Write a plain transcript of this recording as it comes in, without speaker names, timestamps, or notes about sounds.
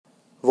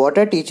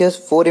Water teaches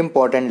four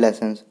important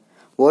lessons.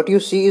 What you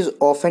see is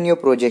often your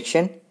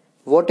projection.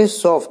 What is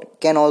soft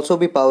can also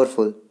be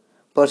powerful.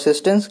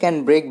 Persistence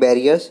can break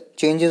barriers.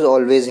 Change is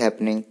always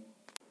happening.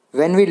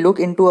 When we look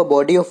into a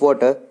body of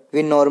water,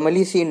 we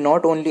normally see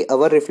not only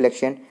our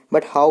reflection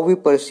but how we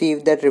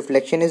perceive that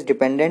reflection is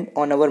dependent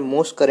on our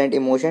most current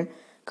emotion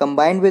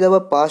combined with our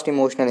past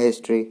emotional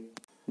history.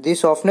 The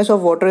softness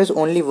of water is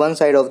only one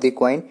side of the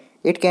coin.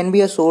 It can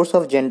be a source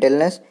of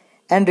gentleness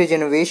and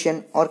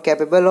regeneration or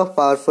capable of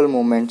powerful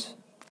movements.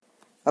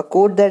 A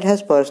quote that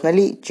has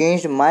personally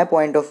changed my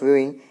point of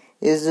viewing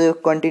is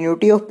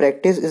continuity of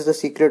practice is the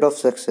secret of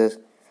success.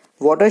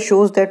 Water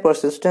shows that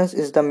persistence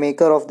is the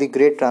maker of the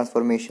great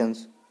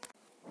transformations.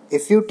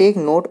 If you take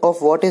note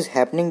of what is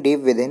happening deep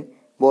within,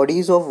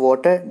 bodies of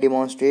water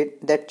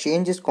demonstrate that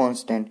change is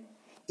constant.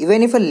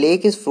 Even if a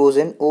lake is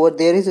frozen over,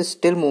 there is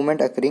still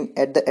movement occurring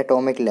at the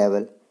atomic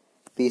level.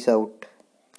 Peace out.